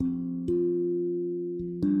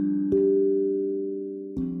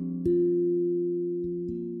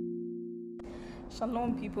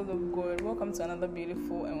Shalom, people of God. Welcome to another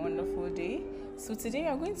beautiful and wonderful day. So today we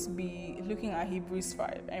are going to be looking at Hebrews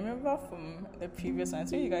 5. I remember from the previous one, I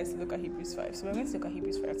told you guys to look at Hebrews 5. So we're going to look at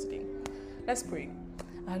Hebrews 5 today. Let's pray.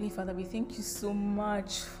 Heavenly Father, we thank you so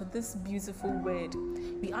much for this beautiful word.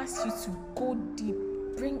 We ask you to go deep,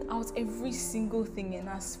 bring out every single thing in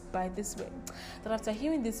us by this word. That after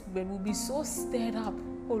hearing this word, we'll be so stirred up,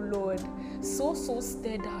 oh Lord, so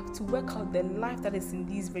stirred up to work out the life that is in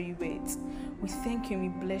these very words. We thank you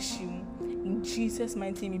and we bless you. In Jesus'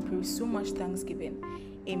 mighty name we pray with so much thanksgiving.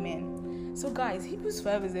 Amen. So guys, Hebrews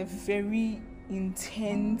 5 is a very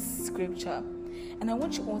intense scripture. And I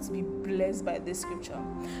want you all to be blessed by this scripture.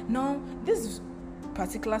 Now, this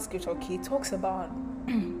particular scripture, talks about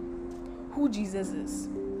who Jesus is.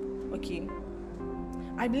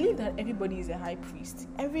 I believe that everybody is a high priest.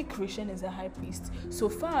 Every Christian is a high priest. So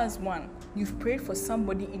far as one, you've prayed for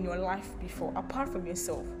somebody in your life before, apart from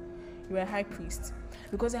yourself, you're a high priest.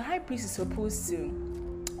 Because a high priest is supposed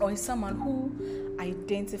to, or is someone who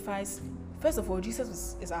identifies, first of all,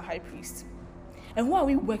 Jesus is our high priest. And who are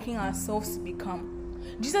we working ourselves to become?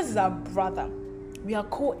 Jesus is our brother. We are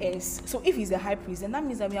co-heirs. So if he's a high priest, then that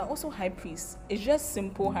means that we are also high priests. It's just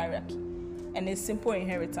simple hierarchy. And it's simple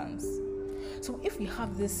inheritance. So if we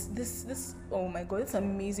have this, oh my God, this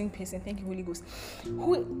amazing person, thank you, Holy Ghost,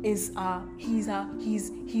 who is he's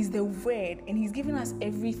the word, and he's giving us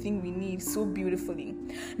everything we need so beautifully.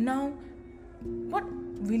 Now, what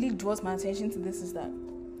really draws my attention to this is that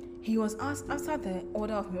he was asked after the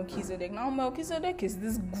order of Melchizedek. Now, Melchizedek is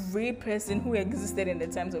this great person who existed in the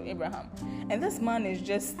times of Abraham. And this man is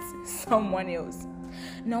just someone else.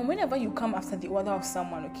 Now, whenever you come after the order of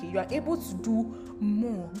someone, you are able to do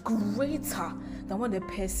more, greater than what the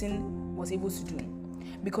person was able to do.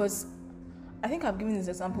 Because I think I've given this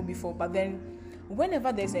example before, but then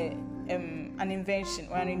whenever there's an invention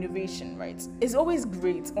or an innovation, right, it's always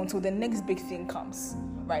great until the next big thing comes,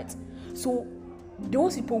 right? So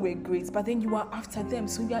those people were great, but then you are after them,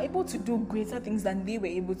 so you are able to do greater things than they were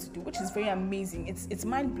able to do, which is very amazing. It's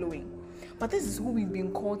mind-blowing. But this is who we've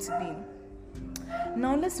been called to be.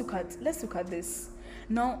 Now let's look at this.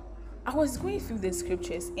 Now, I was going through the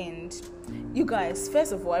scriptures, and you guys,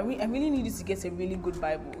 first of all, I really need you to get a really good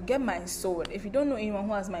Bible. Get my sword. If you don't know anyone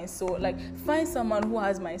who has my sword, find someone who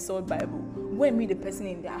has my sword Bible. Go and meet the person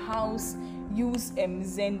in their house. Use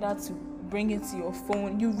Zenda to bring it to your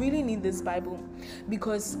phone. You really need this Bible,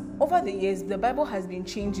 because over the years the Bible has been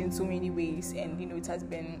changed in so many ways, and it has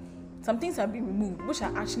been, some things have been removed, which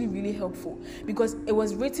are actually really helpful, because it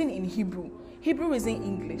was written in Hebrew. Hebrew isn't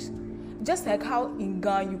English. Just like how in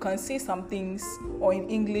Ghana you can say some things, or in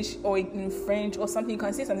English or in French or something, you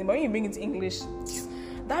can say something, but when you bring it to English,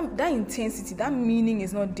 that intensity, that meaning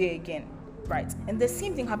is not there again, right? And the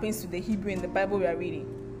same thing happens to the Hebrew in the Bible we are reading.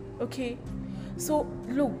 So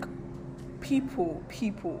look, people,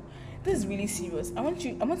 this is really serious. I want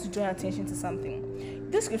to draw your attention to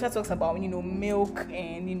something. This scripture talks about milk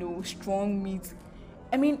and strong meat.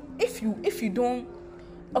 I mean, if you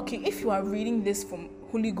are reading this from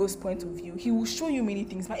Holy Ghost point of view, he will show you many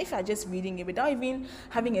things. But if you are just reading it without even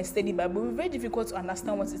having a steady Bible, it will be very difficult to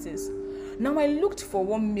understand what it is. Now, I looked for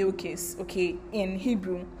what milk is, in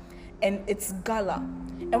Hebrew, and it's gala.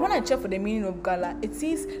 And when I checked for the meaning of gala, it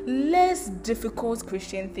says less difficult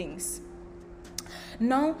Christian things.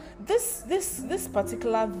 Now, this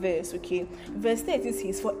particular verse, verse 13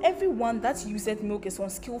 says, "For everyone that useth milk is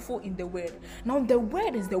unskillful in the word." Now, the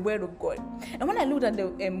word is the word of God. And when I looked at the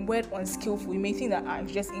word unskillful, you may think that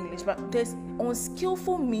it's just English, but this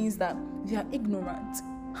unskillful means that they are ignorant.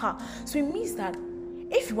 So it means that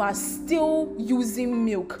if you are still using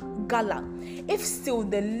milk, gala, if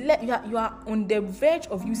still you are on the verge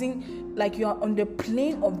of using, you are on the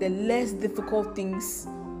plane of the less difficult things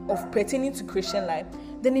of pertaining to Christian life,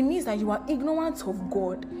 then it means that you are ignorant of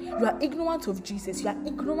God, you are ignorant of Jesus, you are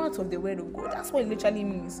ignorant of the word of God. That's what it literally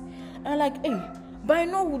means. And but I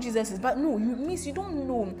know who Jesus is, but no, it means you don't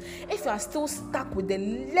know. If you are still stuck with the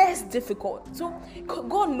less difficult, so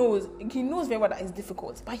God knows, he knows very well that it's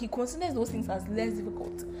difficult, but he considers those things as less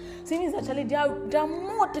difficult. So it means actually there are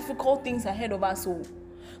more difficult things ahead of us all.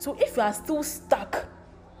 So if you are still stuck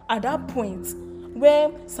at that point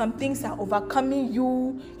where some things are overcoming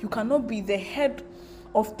you, you cannot be the head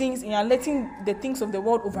of things, and you are letting the things of the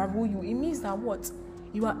world overrule you, it means that what?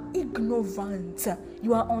 You are ignorant,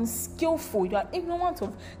 you are unskillful, you are ignorant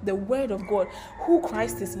of the word of God, who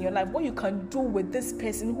Christ is in your life, what you can do with this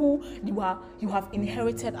person who you have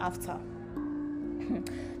inherited after.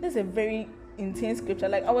 This is a very intense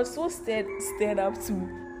scripture. I was so stirred up to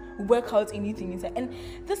work out anything inside. And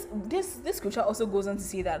this scripture also goes on to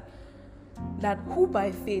say that that who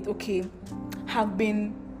by faith,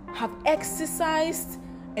 have exercised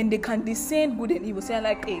and they can discern good and evil. So I'm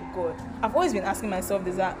like, hey God, I've always been asking myself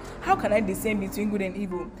this, that how can I discern between good and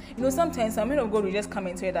evil? Sometimes some men of God will just come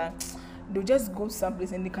and say that they'll just go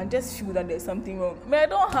someplace and they can just feel that there's something wrong. I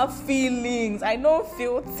don't have feelings. I don't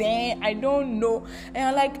feel thing. I don't know. And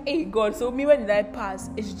I'm like, hey God, so where did I pass?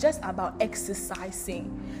 It's just about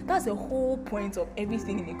exercising. That's the whole point of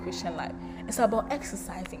everything in a Christian life. It's about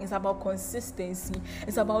exercising. It's about consistency.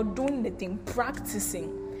 It's about doing the thing,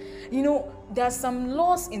 practicing. There are some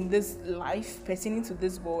laws in this life pertaining to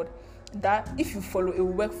this world that if you follow, it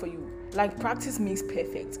will work for you. Like practice makes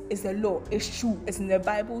perfect. It's a law. It's true. It's in the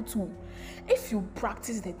Bible too. If you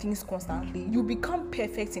practice the things constantly, you become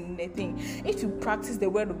perfect in the thing. If you practice the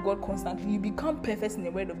word of God constantly, you become perfect in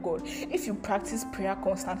the word of God. If you practice prayer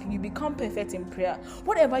constantly, you become perfect in prayer.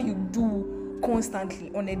 Whatever you do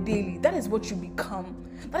constantly on a daily, that is what you become.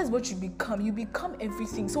 That is what you become. You become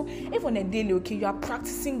everything. So if on a daily, you are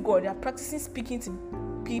practicing God, you are practicing speaking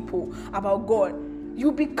to people about God,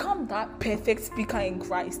 you become that perfect speaker in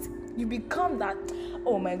Christ. You become that,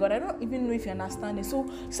 oh my God, I don't even know if you understand it. So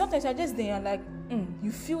sometimes I just there and like,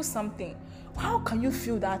 you feel something. How can you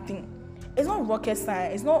feel that thing? It's not rocket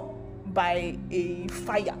science. It's not by a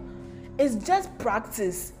fire. It's just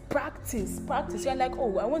practice. You're like,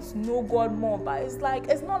 oh, I want to know God more, but it's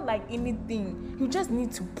not like anything. You just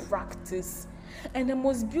need to practice. And the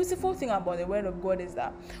most beautiful thing about the word of God is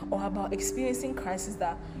that, or about experiencing Christ, is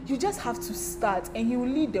that you just have to start and He will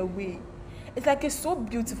lead the way. It's so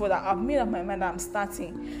beautiful that I've made up my mind that I'm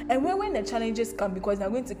starting. And when the challenges come, because they're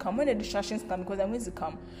going to come, when the distractions come, because they're going to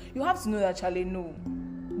come, you have to know that, Charlie, no,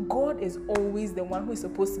 God is always the one who is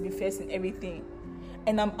supposed to be first in everything.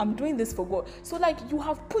 And I'm doing this for God. So you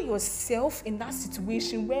have put yourself in that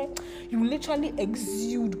situation where you literally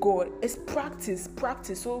exude God. It's practice.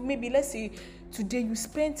 So maybe let's say today you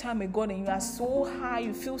spend time with God and you are so high,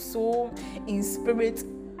 you feel so in spirit.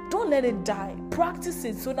 Don't let it die. Practice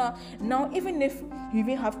it so that now even if you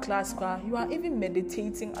even have class, you are even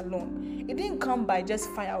meditating alone. It didn't come by just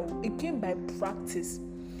fire. It came by practice.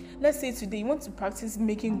 Let's say today you want to practice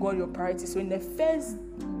making God your priority. So in the first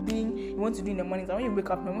thing you want to do in the morning, when you wake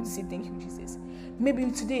up, I want to say thank you, Jesus.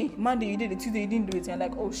 Maybe today, Monday you did it, Tuesday you didn't do it, and you're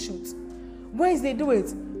like, oh shoot. Wednesday do it.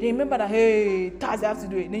 Then remember that, hey, Thursday I have to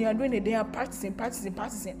do it. Then you are doing it, then you are practicing.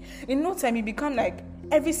 In no time you become like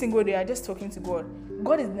every single day you're just talking to God.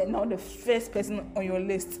 God is now the first person on your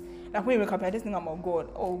list. Like when you wake up, I just think about God.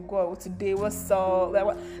 Oh God, today, what's up?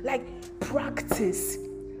 Like practice.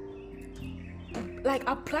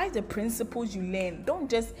 Apply the principles you learn. Don't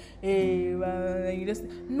just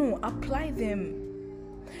apply them.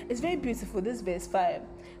 It's very beautiful. This verse 5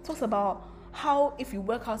 talks about how if we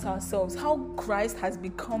work out ourselves, how Christ has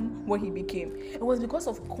become what He became. It was because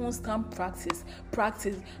of constant practice.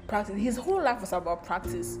 His whole life was about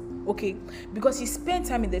practice. Okay, because He spent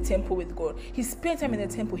time in the temple with God. He spent time in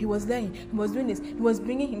the temple. He was learning. He was doing this. He was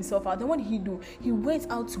bringing himself out. Then what did He do? He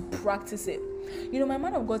went out to practice it. My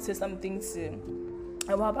man of God said something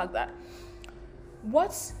a while back that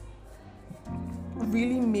what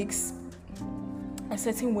really makes a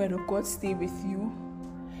certain word of God stay with you,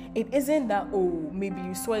 it isn't that, oh, maybe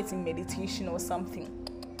you saw it in meditation or something.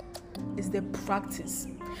 It's the practice.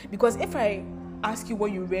 Because if I ask you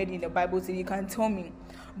what you read in the Bible today, you can tell me,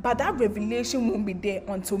 but that revelation won't be there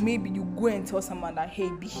until maybe you go and tell someone that, hey,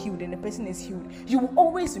 be healed, and the person is healed. You will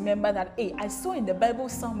always remember that, hey, I saw in the Bible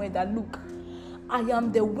somewhere that, look, I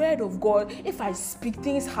am the word of God. If I speak,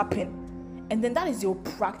 things happen. And then that is your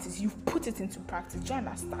practice. You've put it into practice. Do you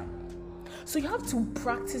understand? So you have to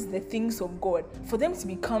practice the things of God for them to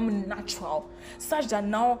become natural, such that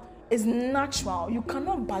now it's natural. You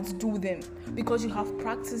cannot but do them because you have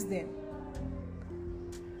practiced them.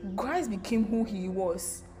 Christ became who He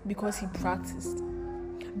was because He practiced.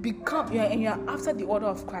 And you're after the order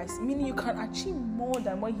of Christ, meaning you can achieve more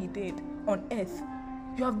than what He did on earth.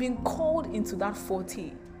 You have been called into that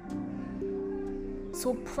forte.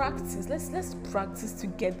 So practice. Let's practice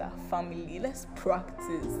together, family. Let's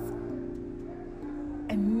practice.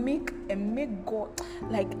 And make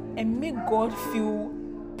God feel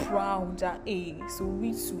proud that, hey, so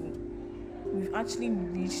we too, we've actually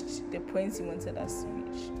reached the point He wanted us to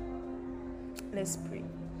reach. Let's pray.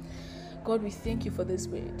 God, we thank You for this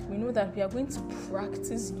word. We know that we are going to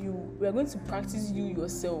practice You. We are going to practice You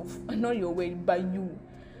yourself, not Your word, but You.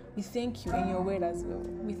 We thank You and Your word as well.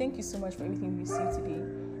 We thank You so much for everything we see today,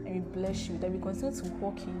 and we bless You that we continue to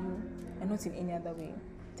walk in You and not in any other way.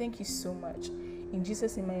 Thank You so much. In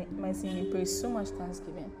Jesus' name, my name, we pray so much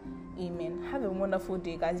thanksgiving. Amen. Have a wonderful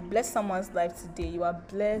day, guys. Bless someone's life today. You are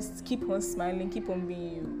blessed. Keep on smiling. Keep on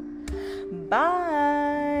being you. Bye.